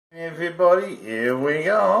Everybody, here we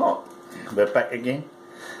are. We're back again.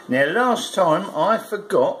 Now, last time I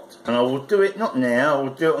forgot, and I will do it not now, I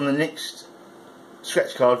will do it on the next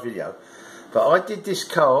scratch card video. But I did this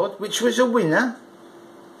card, which was a winner.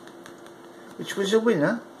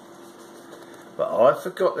 But I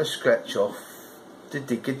forgot to scratch off the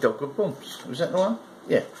Digger Dogger Bumps. Was that the one?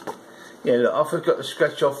 Yeah. Yeah, look, I forgot to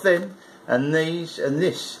scratch off them, and these, and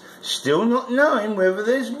this. Still not knowing whether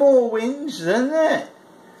there's more wins than that.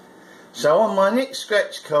 So on my next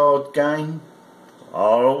scratch card game,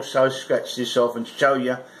 I'll also scratch this off and show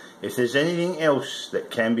you if there's anything else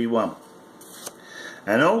that can be won.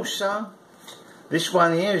 And also, this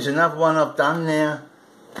one here is another one I've done now.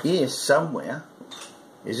 Here somewhere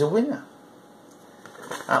is a winner.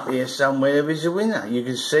 Up here somewhere there is a winner. You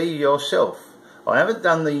can see yourself. I haven't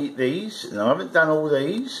done these, and I haven't done all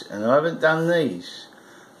these, and I haven't done these.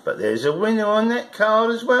 But there's a winner on that card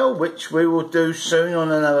as well, which we will do soon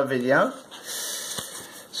on another video.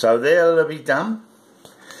 So they'll be done.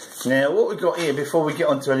 Now what we've got here, before we get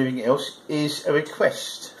on to anything else, is a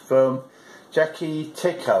request from Jackie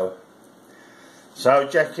Teco. So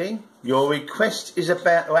Jackie, your request is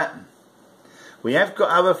about to happen. We have got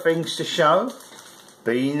other things to show.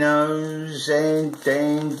 Beanos and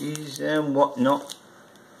dandies and whatnot.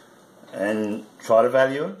 And try to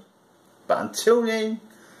value them. But until then,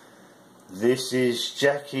 this is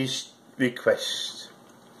Jackie's request.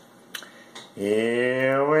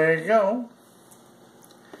 Here we go.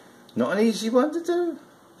 Not an easy one to do,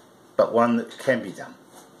 but one that can be done.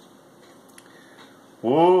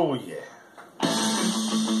 Oh yeah.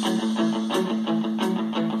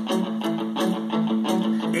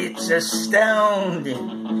 It's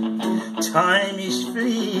astounding. Time is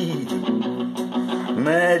fleeting.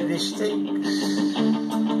 Madness takes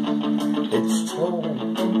its toll.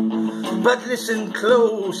 But listen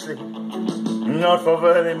closely, not for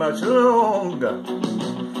very much longer.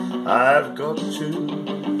 I've got to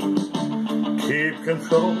keep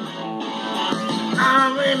control.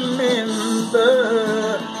 I remember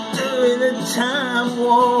doing the time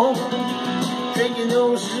warp, drinking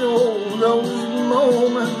those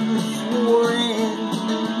moments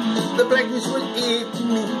when the blackness would hit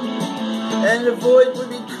me and the void would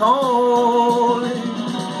be calling.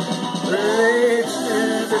 Let's do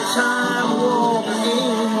the time warp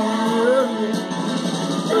again.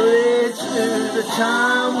 Let's do the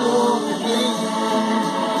time warp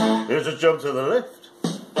again. Here's a jump to the left.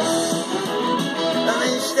 And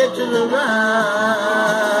then step to the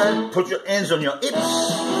right. Put your hands on your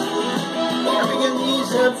hips. Having your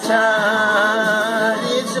knees up tight.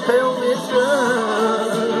 It's a pelvic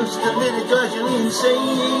thrust. The minute drives you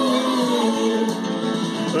insane.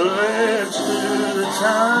 Let's do the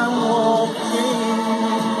time warp again.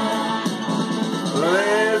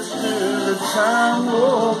 Let's do the time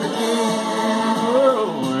warp again.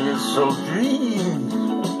 Oh, it's so dreamy,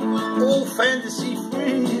 all fantasy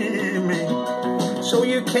free, so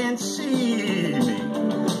you can't see me.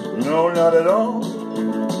 No, not at all.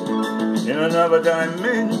 In another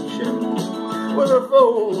dimension, where a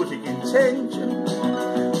photic intention,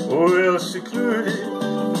 well secluded,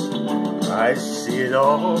 I see it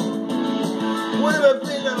all. With a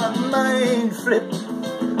bit of a mind flip,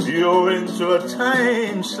 you're into a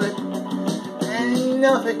time slip, and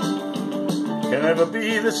nothing can ever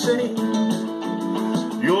be the same.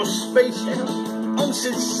 You're spaced out on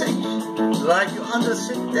sensation, like you're under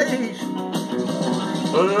sedation.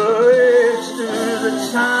 Let's do the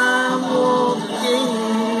time warp again.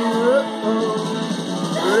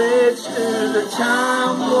 Let's do the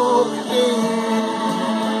time warp again.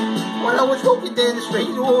 When I was walking down the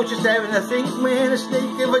street, or just having a think, when a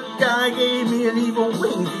snake of a guy gave me an evil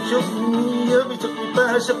wing. He took me up, he took me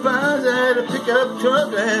by surprise. I had a pickup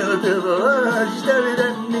truck and a devil eyes. He stared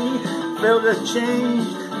at me, felt a change.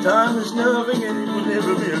 Time is nothing and it will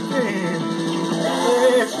never be again.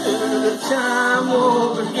 Let's do the time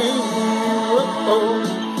warp again. Whoa.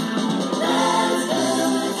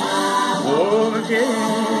 Warp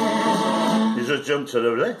again. Here's a jump to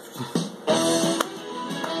the left.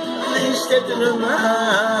 Step to the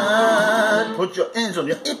right. Put your hands on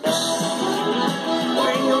your hips.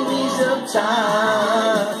 Bring your knees up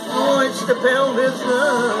tight. Oh, it's the pelvic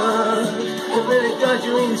thrust. The really got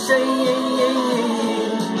you insane.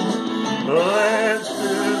 Let's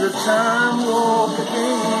do the time warp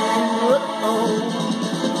again. Uh-oh.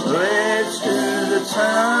 Let's do the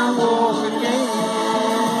time warp again.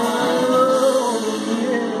 Oh,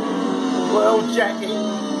 yeah. Well, Jackie,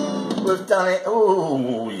 we've done it.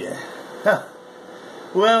 Oh, yeah. Huh.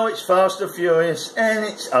 Well, it's Fast and Furious and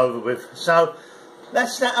it's over with. So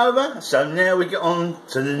that's that over. So now we get on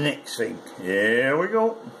to the next thing. Here we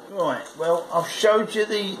go. Right, well, I've showed you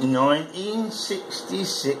the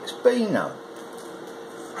 1966 Beano.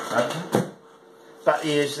 Okay. But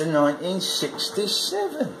here's the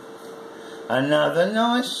 1967. Another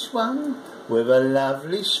nice one with a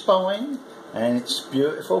lovely spine and it's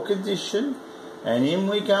beautiful condition. And in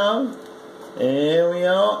we go. Here we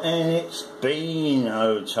are, and it's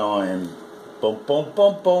Beano time. Boom, boom,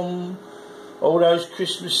 boom, boom. All those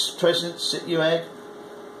Christmas presents that you had.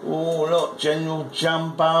 Oh, look, General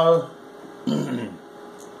Jumbo,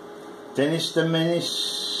 Dennis the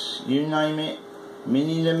Menace, you name it,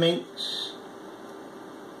 Minnie the Minx.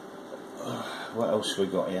 What else we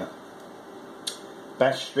got here?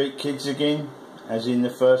 Bash Street Kids again, as in the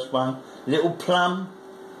first one. Little Plum,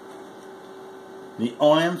 the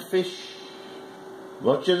Iron Fish,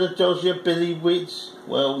 Roger the Dodger, Billy Wids.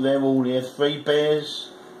 Well, they're all here. Three Bears,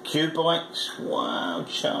 Q-Bikes, wow,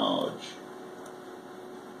 charge.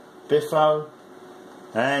 Biffo,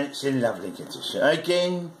 and it's in lovely condition.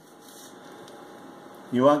 Again,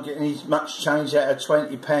 you won't get much change out of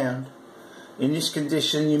 £20. In this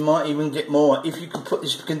condition, you might even get more if you can put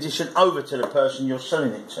this condition over to the person you're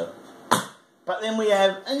selling it to. But then we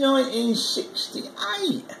have a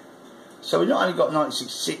 1968. So we've not only got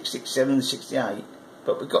 1966, 67 and 68,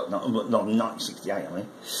 but we've got not 1968, I mean.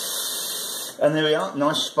 And there we are,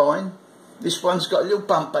 nice spine. This one's got a little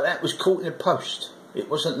bump, but that was caught in the post. It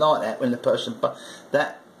wasn't like that when the person,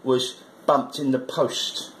 that was bumped in the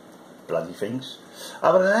post. Bloody things.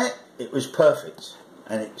 Other than that, it was perfect.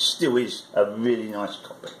 And it still is a really nice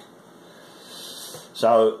copy.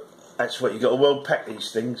 So, that's what you got to well pack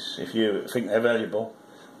these things, if you think they're valuable.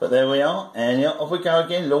 But there we are, and off we go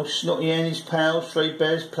again. Little Snotty and his pals, Three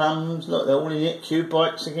Bears, Plums, look, they're all in it.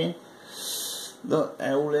 Q-Bikes again. Look,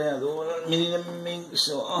 they're all there. Minnie the Minx.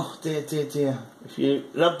 Oh, dear, dear, dear. If you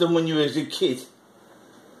loved them when you were a kid,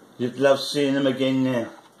 you'd love seeing them again now.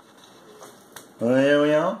 Well, there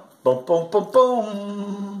we are. Boom, boom, boom,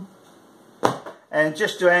 boom. And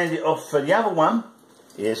just to hand it off for the other one,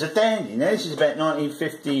 here's a dandy. Now, this is about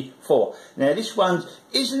 1954. Now, this one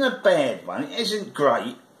isn't a bad one. It isn't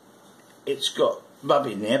great. It's got rub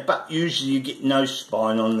in there, but usually you get no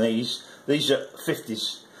spine on these. These are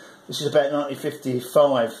 50s. This is about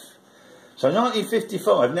 1955. So,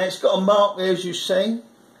 1955. Now, it's got a mark there, as you see.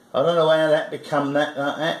 I don't know how that become that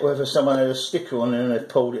like that, whether someone had a sticker on it and they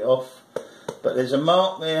pulled it off. But there's a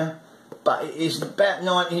mark there. But it is about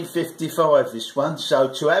 1955, this one.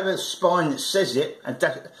 So to have a spine that says it, and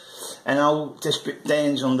old Desperate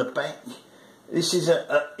Dan's on the back, this is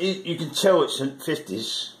you can tell it's in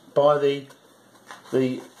 50s by the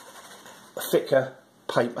thicker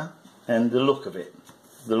paper and the look of it.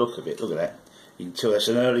 The look of it, look at that. You can tell that's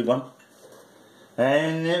an early one.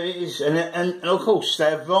 And there it is, and of course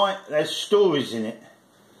there's stories in it,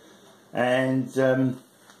 and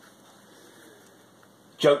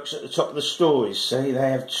jokes at the top of the stories. See,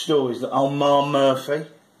 they have stories like old Ma Murphy.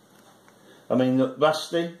 I mean, look,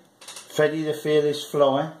 Rusty, Freddie the Fearless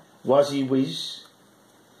Fly, Wuzzy Whiz,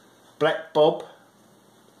 Black Bob,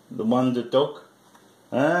 the Wonder Dog,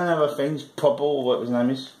 and other things, Pobble, what his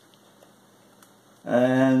name is.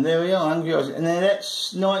 And there we are, Hungry Eyes. And then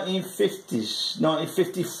that's 1950s,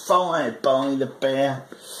 1955, Barney the Bear.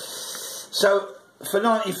 So, for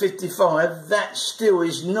 1955, that still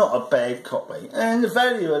is not a bad copy. And the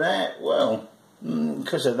value of that, well,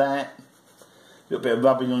 because of that, a little bit of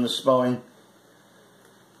rubbing on the spine,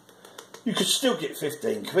 you could still get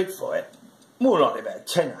 15 quid for it. More likely about a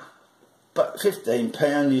tenner. But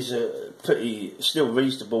 £15 is pretty, still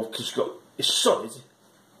reasonable, because it's solid.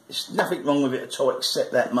 There's nothing wrong with it at all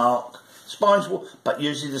except that mark. Spine's, but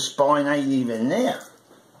usually the spine ain't even there.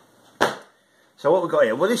 So what we got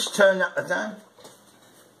here? Well, this turned up today.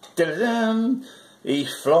 Da-da-dum. He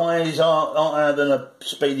flies higher than a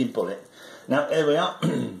speeding bullet. Now, here we are.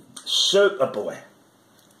 Superboy.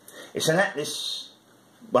 It's an Atlas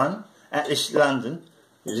one. Atlas London.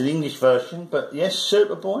 It's an English version, but yes,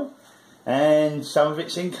 Superboy. And some of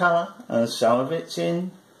it's in colour, and some of it's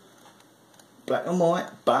in black and white,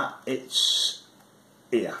 but it's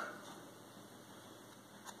here.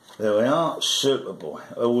 There we are,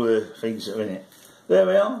 Superboy. All the things that are in it. There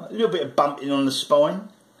we are. A little bit of bumping on the spine.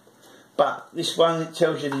 But this one, it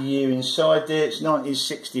tells you the year inside there. It's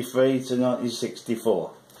 1963 to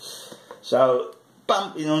 1964. So,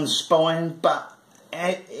 bumping on the spine, but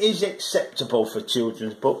it is acceptable for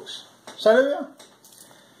children's books. So there we are.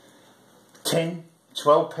 £10,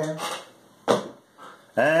 £12.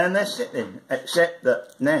 And that's it then. Except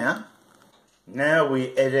that now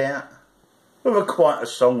we head out with a quieter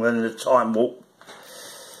song than the Time Warp.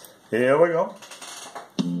 Here we go.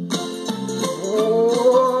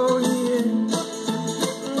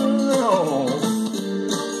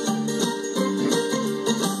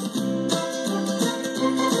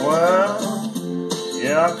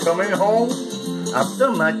 coming home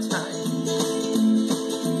after my time.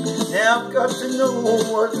 Now I've got to know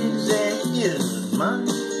what is and isn't mine.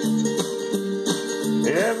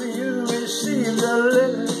 If you receive a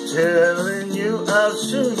letter telling you I'll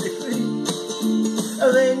soon be free,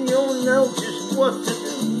 then you'll know just what to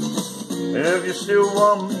do. If you still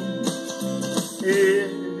want me,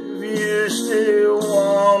 if you still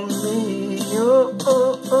want me, oh,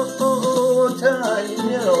 oh, oh, oh, tiny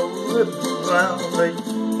yellow ribbon round the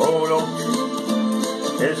old oak tree.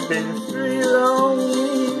 It's been 3 long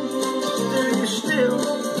years, do you still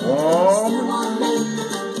want me?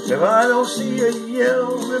 If I don't see a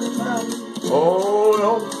yellow ribbon round the old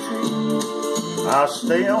oak tree, I'll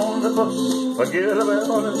stay on the bus, forget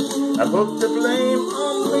about us, I put the blame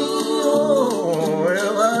on me. Oh,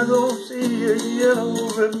 if I don't see a yellow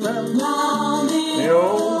ribbon round the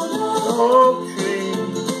old oak tree.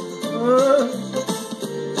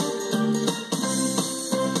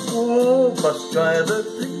 Oh, bus driver,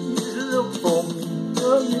 please look for me.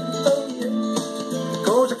 Oh yeah, oh yeah.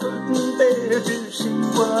 'Cause I couldn't bear to see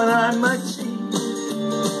what I might see.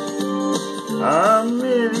 I'm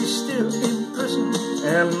really still in prison,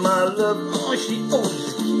 and my love, oh, she owes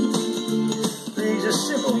the key. Please, a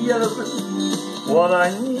simple yellow ribbon, what I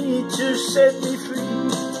need to set me free.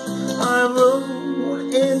 I wrote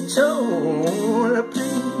in tone,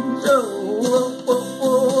 please, oh, oh, oh,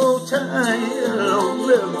 oh, tiny yellow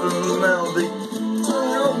ribbon round the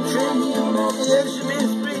oak tree. It's been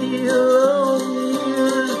 3 long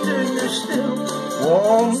years, do you still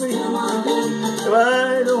want me? If I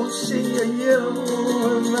don't see a yellow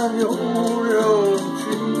ribbon round the old oak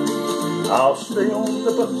tree, I'll stay on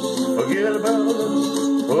the bus, forget about us,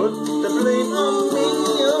 put the blame on me.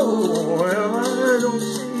 Oh, if I don't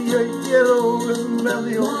see a yellow ribbon round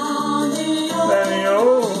the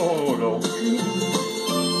old oak tree.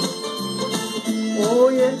 Oh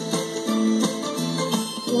yeah,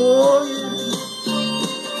 oh yeah.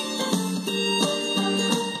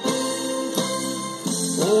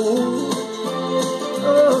 Oh,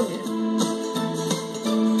 oh yeah.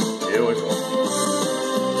 Here we go.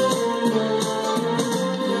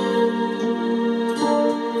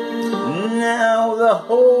 Now the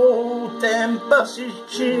whole damn bus is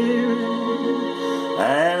cheering,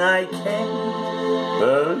 and I can't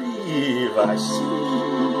believe I see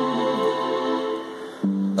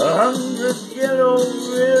 100 yellow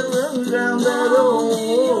ribbons down that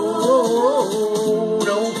old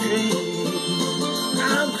oak tree.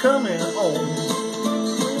 I'm coming home.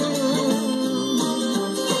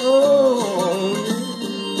 Oh,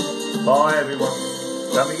 yeah. Bye everyone.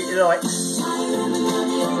 Don't forget your lights.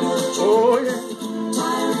 Oh yeah.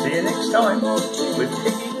 See you next time with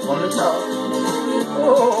Piggy on the top.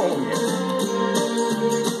 Oh yeah.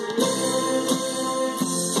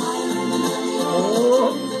 Oh.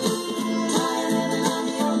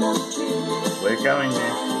 We're going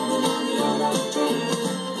there.